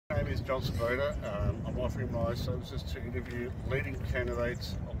name is John. I'm offering my services to interview leading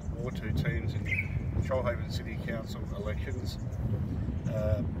candidates of the Ward 2 teams in Shoalhaven City Council elections.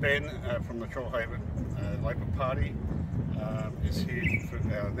 Ben from the Shoalhaven Labor Party is here for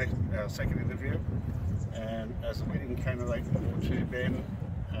our second interview, and as a leading candidate for Ward 2, Ben,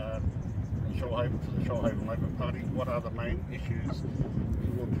 Shoalhaven, for the Shoalhaven Labor Party, what are the main issues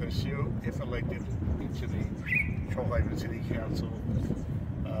you will pursue if elected into the Shoalhaven City Council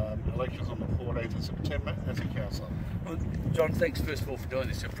elections on the 14th of September as a councillor? Well, John, thanks first of all for doing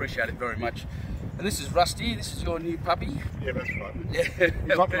this. I appreciate it very much. And this is Rusty. This is your new puppy. Yeah, that's right. Yeah.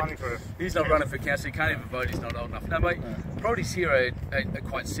 He's not running for. He's not running for council. He can't even vote. He's not old enough. No, mate. Priorities here are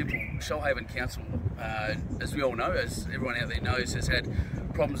quite simple. Shoalhaven Council, as we all know, as everyone out there knows, has had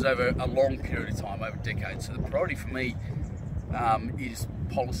problems over a long period of time, over decades. So the priority for me is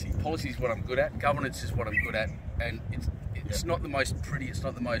policy. Policy is what I'm good at. Governance is what I'm good at, and it's not the most pretty. It's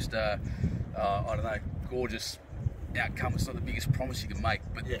not the most I don't know, gorgeous outcome. It's not the biggest promise you can make.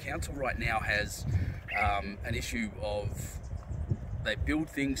 But the council right now has an issue of they build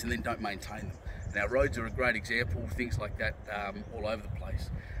things and then don't maintain them. And our roads are a great example. Things like that all over the place.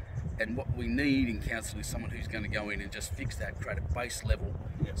 And what we need in council is someone who's going to go in and just fix that, create a base level,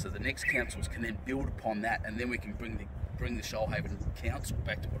 so the next councils can then build upon that, and then we can bring the Shoalhaven Council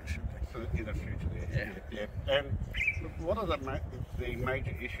back to what it should be. In the future, yeah. And what are the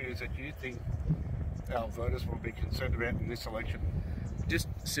major issues that you think our voters will be concerned about in this election? Just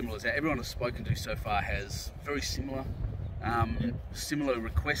similar as that. Everyone I've spoken to so far has very similar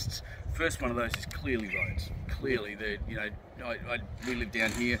requests. First one of those is clearly roads. Clearly, we live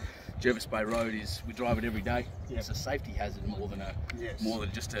down here. Jervis Bay Road we drive it every day. It's a safety hazard more than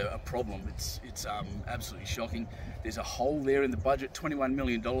just a problem. It's absolutely shocking. There's a hole there in the budget, $21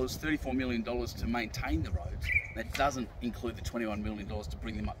 million, $34 million to maintain the roads. That doesn't include the $21 million to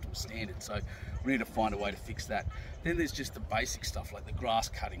bring them up to a standard. So we need to find a way to fix that. Then there's just the basic stuff like the grass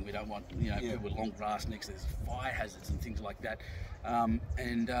cutting. We don't want people with long grass next to there's fire hazards and things like that.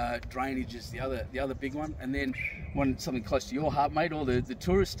 Drainage is the other big one. And then something close to your heart, mate, all the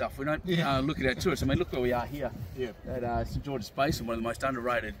tourist stuff. We don't look at our tourists. I mean, look where we are here at St George's Basin, one of the most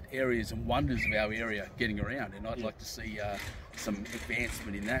underrated areas and wonders of our area getting around. And I'd like to see some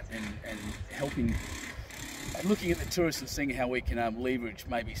advancement in that and helping. Looking at the tourists and seeing how we can leverage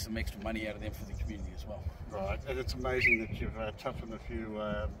maybe some extra money out of them for the community as well. Right, and it's amazing that you've touched on a few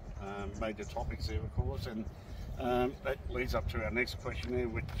major topics there, of course, and that leads up to our next question there,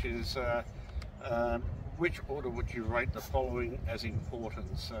 which is which order would you rate the following as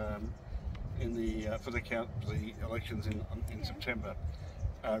importance for the elections in September?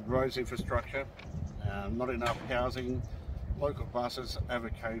 Roads infrastructure, not enough housing, local buses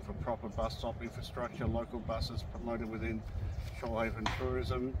advocating for proper bus stop infrastructure, local buses promoted within Shoalhaven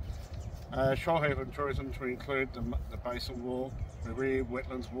tourism, Shoalhaven tourism to include the Basin Walk, the rear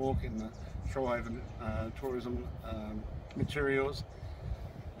wetlands walk in the Shoalhaven tourism materials,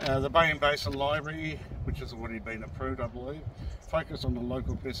 the Bay and Basin Library, which has already been approved, I believe, focus on the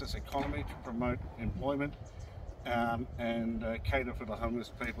local business economy to promote employment and cater for the homeless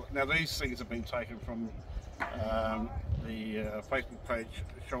people. Now these things have been taken from the Facebook page,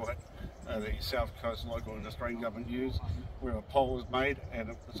 the South Coast Local and Australian Government use, where a poll was made, and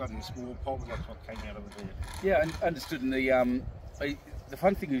it was only a small poll, but that's what came out of it there. Yeah, and understood. And the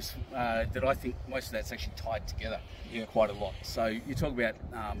fun thing is that I think most of that's actually tied together quite a lot. So you talk about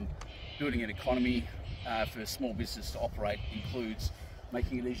building an economy for small business to operate includes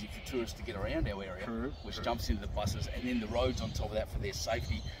making it easy for tourists to get around our area, which jumps into the buses, and then the roads on top of that for their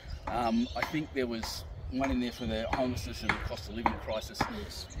safety. I think there was one in there for the homelessness and the cost of living crisis.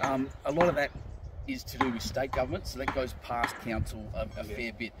 A lot of that is to do with state government, so that goes past council a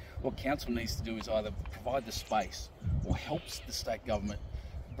fair bit. What council needs to do is either provide the space or helps the state government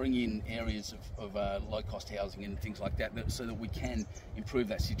bring in areas of low-cost housing and things like that, so that we can improve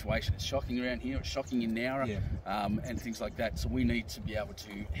that situation. It's shocking around here, it's shocking in Nowra, and things like that. So we need to be able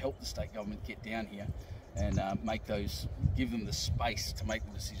to help the state government get down here and give them the space to make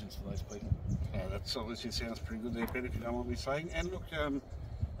the decisions for those people. That obviously sounds pretty good there, Ben, if you don't mind me saying. And look,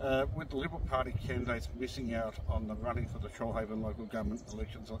 with the Liberal Party candidates missing out on the running for the Shoalhaven local government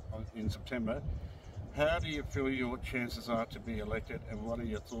elections in September, how do you feel your chances are to be elected, and what are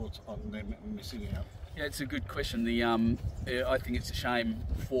your thoughts on them missing out? Yeah, it's a good question. I think it's a shame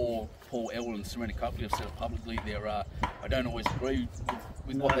for Paul Elwell and Serena Copley. I've said it publicly. I don't always agree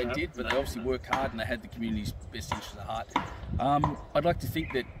with what they did, but they obviously work hard and they had the community's best interest at heart. I'd like to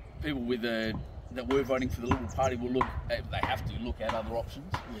think that people with a that were voting for the Liberal Party will look. They have to look at other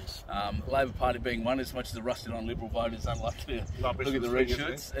options. Yes. Labor Party being one, as much as the rusted on Liberal voters don't like to look at the red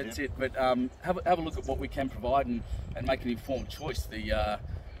shirts. That's it. But have a look at what we can provide and make an informed choice.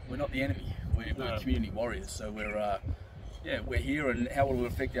 We're not the enemy. We're community warriors. So we're here, and how will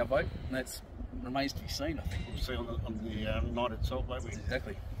it affect our vote? And that remains to be seen. I think we'll see on the night itself, won't we?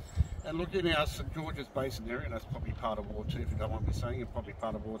 Exactly. And look, in our St George's Basin area, and that's probably part of War 2, if you don't want me saying it, probably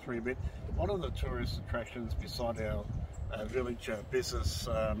part of War 3 a bit. One of the tourist attractions beside our village business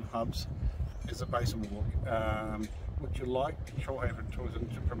hubs is the Basin Walk. Would you like Shoalhaven Tourism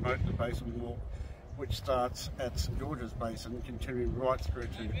to promote the Basin Walk, which starts at St George's Basin, continuing right through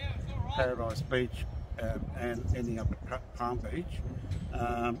to Paradise Beach and ending up at Palm Beach?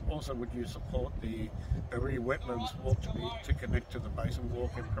 Also, would you support the Aree Wetlands Walk to connect to the Basin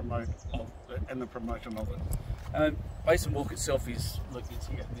Walk and the promotion of it? Basin Walk itself is, look, it's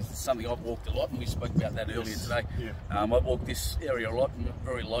here. This is something I've walked a lot, and we spoke about that earlier today. Yeah. I've walked this area a lot,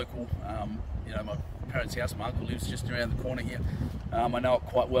 very local. My parents' house, my uncle lives just around the corner here. I know it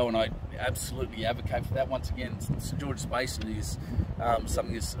quite well, and I absolutely advocate for that. Once again, St George's Basin is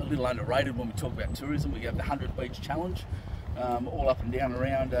something that's a little underrated when we talk about tourism. We have the 100 Beach Challenge, all up and down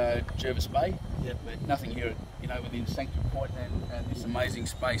around Jervis Bay, but nothing here, within Sanctuary Point and this amazing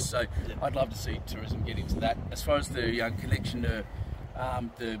space. So I'd love to see tourism get into that. As far as the connection to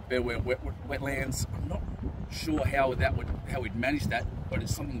the Bearware wetlands, I'm not sure how we'd manage that, but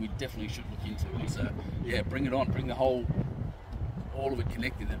it's something we definitely should look into. So bring it on, bring all of it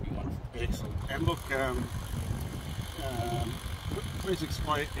connected. That'd be wonderful. Excellent. And look, please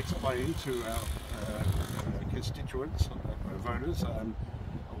explain to our constituents, voters,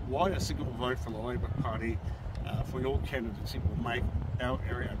 why a single vote for the Labor Party for your candidacy will make our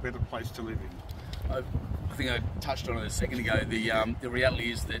area a better place to live in. I think I touched on it a second ago. The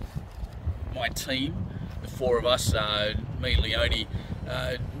reality is that my team, the four of us, me, Leonie,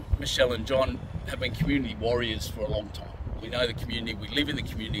 Michelle and John, have been community warriors for a long time. We know the community, we live in the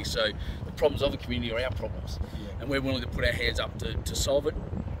community, so the problems of the community are our problems. And we're willing to put our hands up to solve it.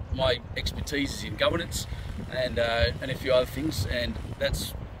 My expertise is in governance and a few other things, and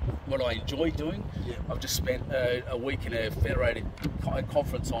that's what I enjoy doing. I've just spent a week in a federated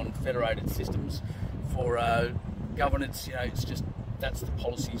conference on federated systems for governance. It's just, that's the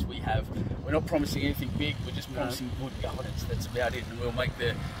policies we have. We're not promising anything big, we're just promising good governance. That's about it, and we'll make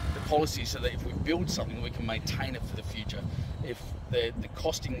the policy so that if we build something, we can maintain it for the future. If the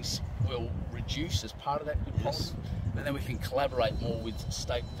costings will reduce as part of that good policy, and then we can collaborate more with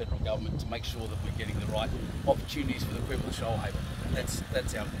state and federal government to make sure that we're getting the right opportunities for the people of Shoalhaven. That's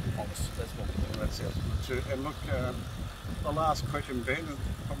our promise. That's what we're doing. That sounds good too. And look, the last question, Ben, it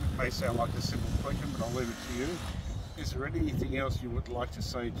probably may sound like a simple question, but I'll leave it to you. Is there anything else you would like to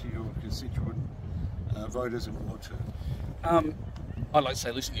say to your constituent voters in Ward 2? I'd like to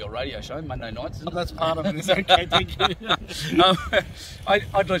say listen to your radio show Monday nights. That's part of it. It's okay, thank you.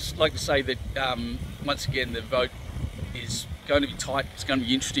 I'd just like to say that once again the vote is going to be tight. It's going to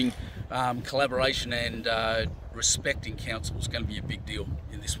be interesting. Collaboration and respect in council is going to be a big deal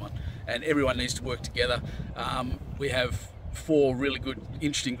in this one, and everyone needs to work together. We have 4 really good,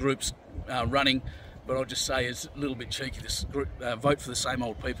 interesting groups running, but I'll just say it's a little bit cheeky. This group vote for the same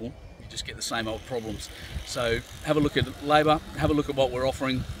old people. Just get the same old problems. So have a look at Labor, have a look at what we're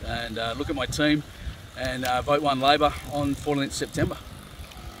offering, and look at my team, and vote one Labor on 14th September.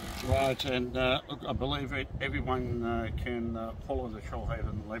 Right, and look, I believe everyone can follow the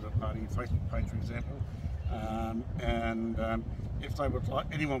Shoalhaven Labor Party Facebook page, for example, and if they would like,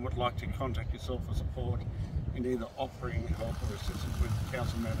 anyone would like to contact yourself for support in either offering help or assistance with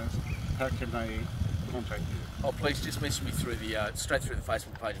council matters, how can they contact you? Oh, please just message me through straight through the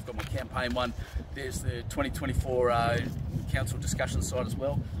Facebook page. I've got my campaign one. There's the 2024 council discussion site as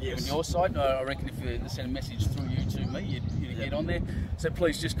well. Yes. On your side, I reckon if you send a message through you to me, you'd get on there. So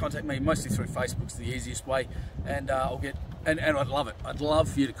please just contact me, mostly through Facebook's the easiest way, and I'll get. And I'd love it. I'd love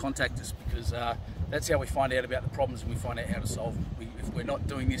for you to contact us, because that's how we find out about the problems and we find out how to solve them. If we're not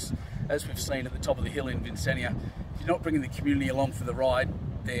doing this, as we've seen at the top of the hill in Vincenia, if you're not bringing the community along for the ride,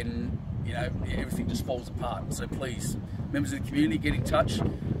 then everything just falls apart. So please, members of the community, get in touch.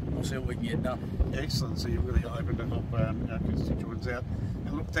 We'll see what we can get done. Excellent. So you're really open to help our constituents out.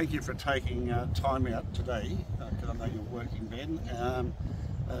 And look, thank you for taking time out today, because I know you're working, Ben,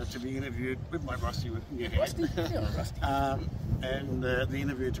 to be interviewed with my Rusty in your hand. Rusty? Yeah, Rusty. And the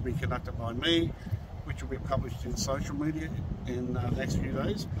interview to be conducted by me, which will be published in social media in the next few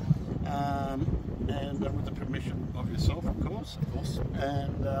days. and with the permission of yourself, of course. Of course.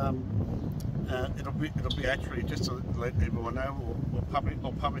 And it'll be actually, just to let everyone know,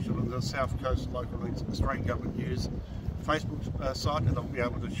 I'll publish it on the South Coast Local Australian Government News Facebook site, and I'll be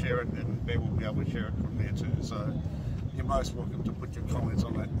able to share it, and Ben will be able to share it from there too. So you're most welcome to put your comments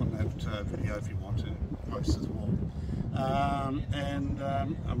on that video if you want to post as well.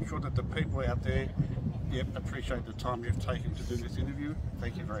 I'm sure that the people out there appreciate the time you've taken to do this interview.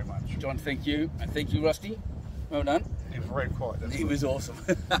 Thank you very much. John, thank you. And thank you, Rusty. Well done. He was very quiet. He was awesome.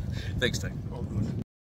 Thanks, Steve. All good.